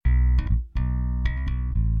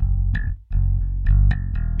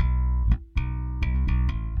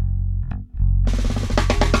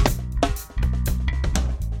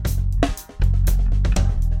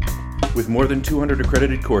more than 200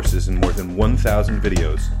 accredited courses and more than 1,000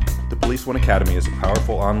 videos, the Police One Academy is a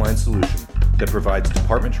powerful online solution that provides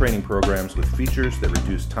department training programs with features that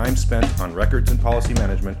reduce time spent on records and policy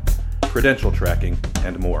management, credential tracking,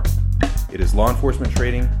 and more. It is law enforcement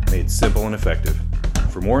training made simple and effective.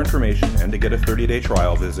 For more information and to get a 30-day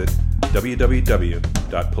trial, visit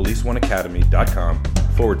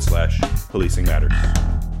www.policeoneacademy.com/policing matters.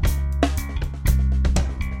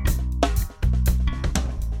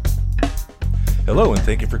 Hello, and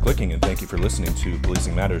thank you for clicking, and thank you for listening to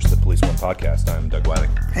Policing Matters, the Police One podcast. I'm Doug Wiley.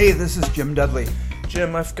 Hey, this is Jim Dudley.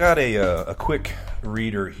 Jim, I've got a quick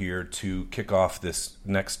reader here to kick off this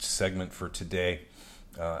next segment for today.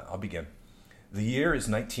 I'll begin. The year is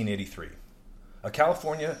 1983. A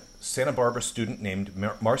California Santa Barbara student named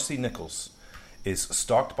Marcy Nichols is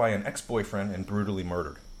stalked by an ex-boyfriend and brutally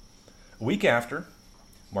murdered. A week after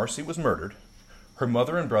Marcy was murdered, her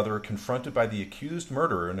mother and brother are confronted by the accused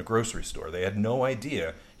murderer in a grocery store. They had no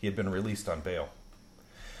idea he had been released on bail.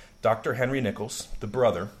 Dr. Henry Nichols, the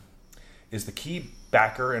brother, is the key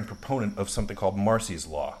backer and proponent of something called Marsy's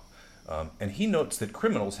Law. And he notes that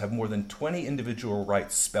criminals have more than 20 individual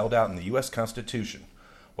rights spelled out in the U.S. Constitution,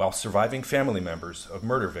 while surviving family members of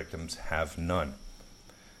murder victims have none.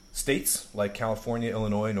 States like California,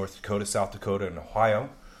 Illinois, North Dakota, South Dakota, and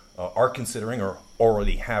Ohio are considering or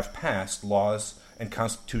already have passed laws and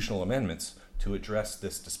constitutional amendments to address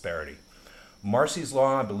this disparity. Marsy's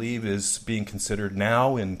Law, I believe, is being considered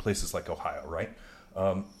now in places like Ohio, right?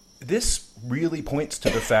 This really points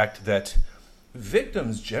to the fact that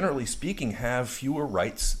victims, generally speaking, have fewer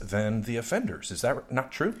rights than the offenders. Is that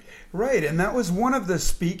not true? Right, and that was one of the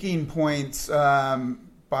speaking points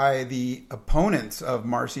by the opponents of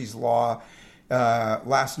Marsy's Law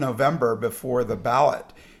last November before the ballot.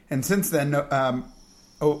 And since then,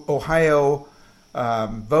 Ohio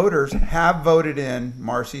voters have voted in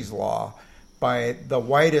Marsy's Law by the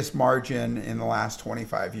widest margin in the last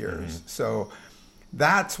 25 years. Mm-hmm. So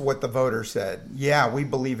that's what the voters said. Yeah, we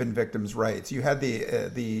believe in victims' rights. You had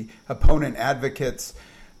the opponent advocates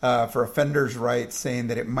for offenders' rights saying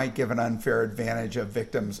that it might give an unfair advantage of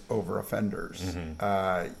victims over offenders.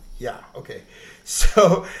 Mm-hmm. Okay.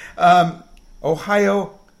 So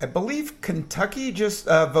Ohio, I believe Kentucky just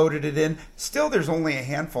voted it in. Still, there's only a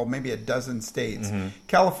handful, maybe a dozen states. Mm-hmm.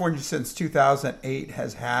 California, since 2008,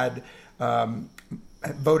 has had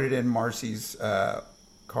voted in Marsy's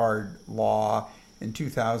card law. In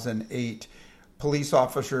 2008, police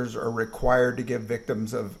officers are required to give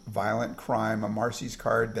victims of violent crime a Marsy's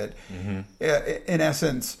card that, in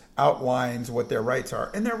essence, outlines what their rights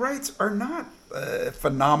are. And their rights are not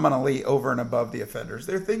phenomenally over and above the offenders.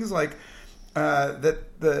 They're things like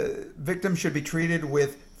that the victim should be treated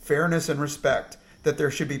with fairness and respect, that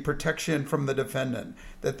there should be protection from the defendant,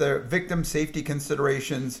 that the victim safety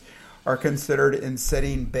considerations are considered in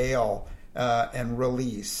setting bail and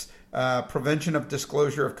release, prevention of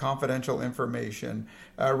disclosure of confidential information,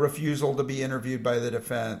 refusal to be interviewed by the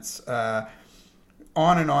defense, on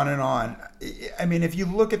and on and on. I mean, if you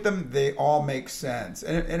look at them, they all make sense.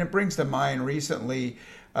 And it brings to mind recently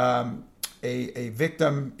a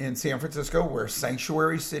victim in San Francisco. We're a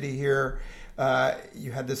sanctuary city here.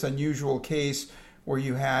 You had this unusual case where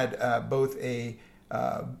you had both a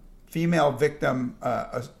female victim,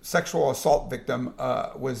 a sexual assault victim,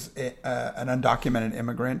 was an undocumented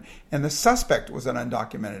immigrant, and the suspect was an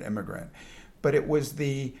undocumented immigrant. But it was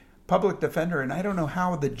the public defender, and I don't know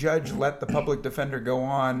how the judge let the public defender go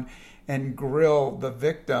on and grill the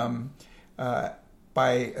victim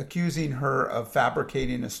by accusing her of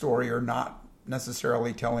fabricating a story or not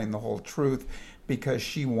necessarily telling the whole truth because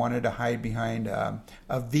she wanted to hide behind a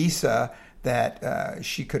visa that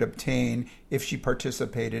she could obtain if she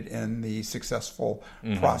participated in the successful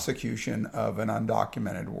prosecution of an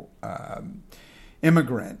undocumented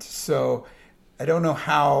immigrant. So I don't know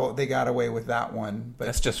how they got away with that one, but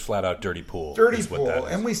that's just flat out dirty pool. Dirty pool,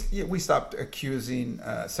 and we stopped accusing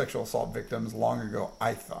sexual assault victims long ago,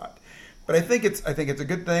 I thought. But I think it's a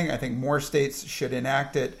good thing. I think more states should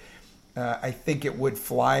enact it. I think it would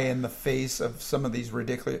fly in the face of some of these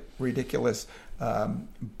ridiculous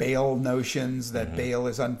bail notions that bail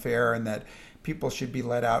is unfair and that people should be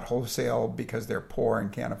let out wholesale because they're poor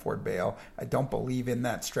and can't afford bail. I don't believe in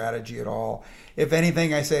that strategy at all. If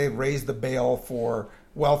anything, I say raise the bail for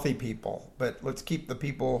wealthy people, but let's keep the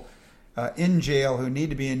people in jail who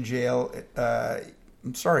need to be in jail.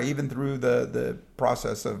 Even through the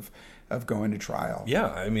process of going to trial. Yeah,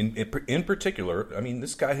 I mean, in particular, I mean,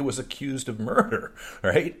 this guy who was accused of murder,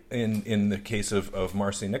 right, in the case of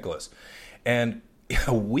Marcy Nichols. And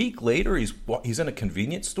a week later, he's in a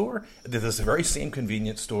convenience store. This very same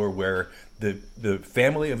convenience store where the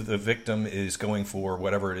family of the victim is going for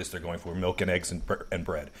whatever it is they're going for, milk and eggs and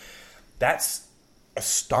bread. That's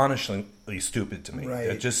astonishingly stupid to me. Right.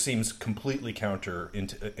 It just seems completely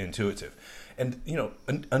counterintuitive. And,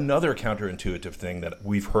 another counterintuitive thing that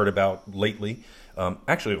we've heard about lately,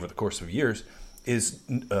 actually over the course of years, is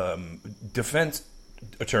defense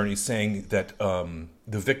attorneys saying that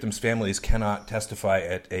the victims' families cannot testify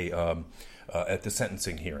at the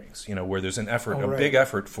sentencing hearings. Where there's an effort, right. big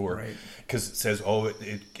effort for, Right. because it says,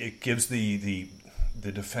 it gives the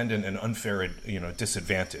defendant an unfair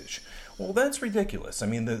disadvantage. Well, that's ridiculous. I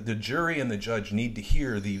mean, the jury and the judge need to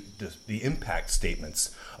hear the impact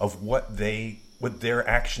statements of what their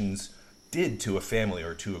actions did to a family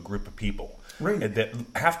or to a group of people, right, that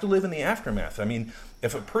have to live in the aftermath. I mean,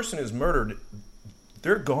 if a person is murdered,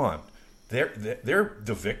 they're gone. They're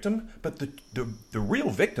the victim, but the real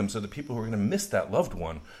victims are the people who are going to miss that loved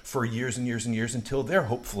one for years and years and years until they're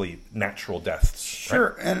hopefully natural deaths.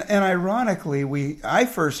 Sure, right? and ironically, I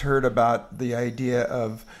first heard about the idea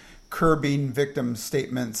of curbing victim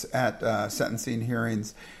statements at sentencing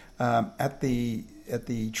hearings at the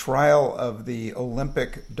trial of the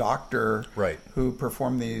Olympic doctor, right, who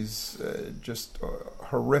performed these just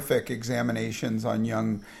horrific examinations on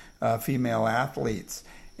young female athletes.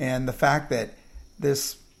 And the fact that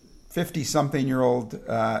this 50-something-year-old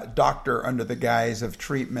doctor, under the guise of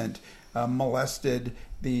treatment, molested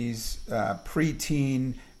these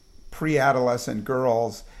preteen, pre-adolescent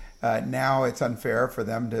girls, now it's unfair for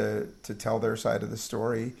them to tell their side of the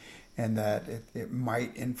story, and that it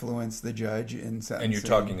might influence the judge in sentencing. And you're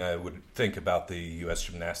talking, I would think, about the U.S.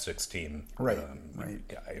 gymnastics team. Right,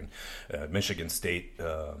 guy, Michigan State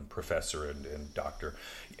professor and doctor.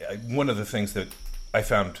 One of the things that I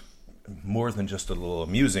found more than just a little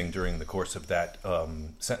amusing during the course of that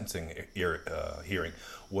sentencing hearing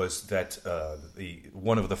was that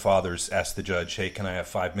one of the fathers asked the judge, "Hey, can I have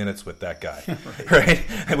 5 minutes with that guy?" right?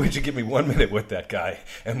 And would you give me 1 minute with that guy?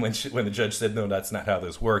 And when the judge said, "No, that's not how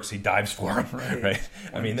this works," he dives for him. Right?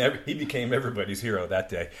 I mean, he became everybody's hero that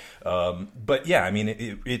day. But yeah, I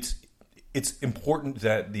mean, it's important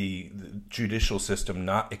that the judicial system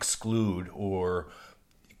not exclude or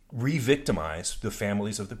re-victimize the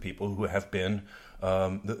families of the people who have been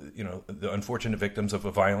the unfortunate victims of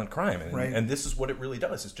a violent crime, and this is what it really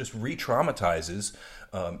does. It just re-traumatizes.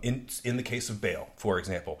 In the case of bail, for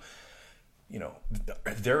example,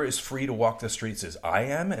 they're as free to walk the streets as I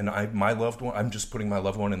am, and my loved one. I'm just putting my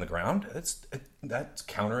loved one in the ground. That's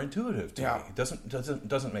counterintuitive to me. It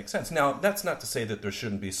doesn't make sense. Now, that's not to say that there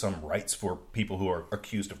shouldn't be some rights for people who are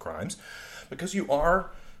accused of crimes, because you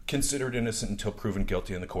are considered innocent until proven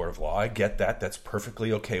guilty in the court of law. I get that. That's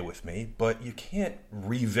perfectly okay with me. But you can't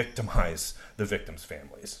re-victimize the victims'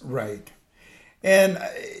 families. Right. And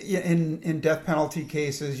in death penalty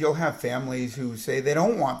cases, you'll have families who say they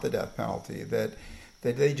don't want the death penalty, that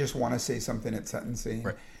they just want to say something at sentencing.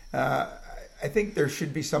 Right. I think there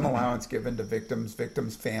should be some allowance given to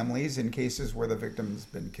victims' families in cases where the victim's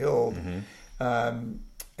been killed, and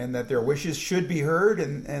that their wishes should be heard,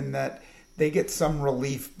 and that they get some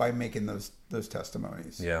relief by making those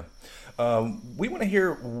testimonies. Yeah. We want to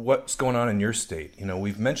hear what's going on in your state.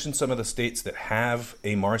 We've mentioned some of the states that have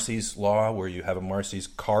a Marsy's law, where you have a Marsy's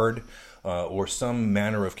card or some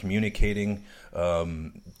manner of communicating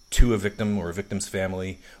to a victim or a victim's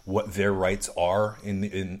family what their rights are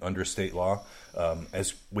under state law.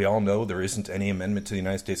 As we all know, there isn't any amendment to the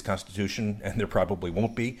United States Constitution, and there probably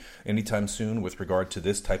won't be anytime soon with regard to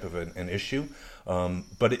this type of an issue.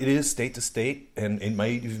 But it is state to state, and it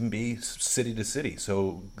might even be city to city.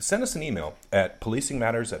 So send us an email at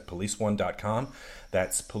policingmatters@policeone.com.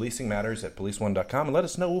 That's policingmatters@policeone.com, and let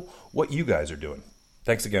us know what you guys are doing.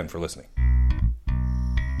 Thanks again for listening.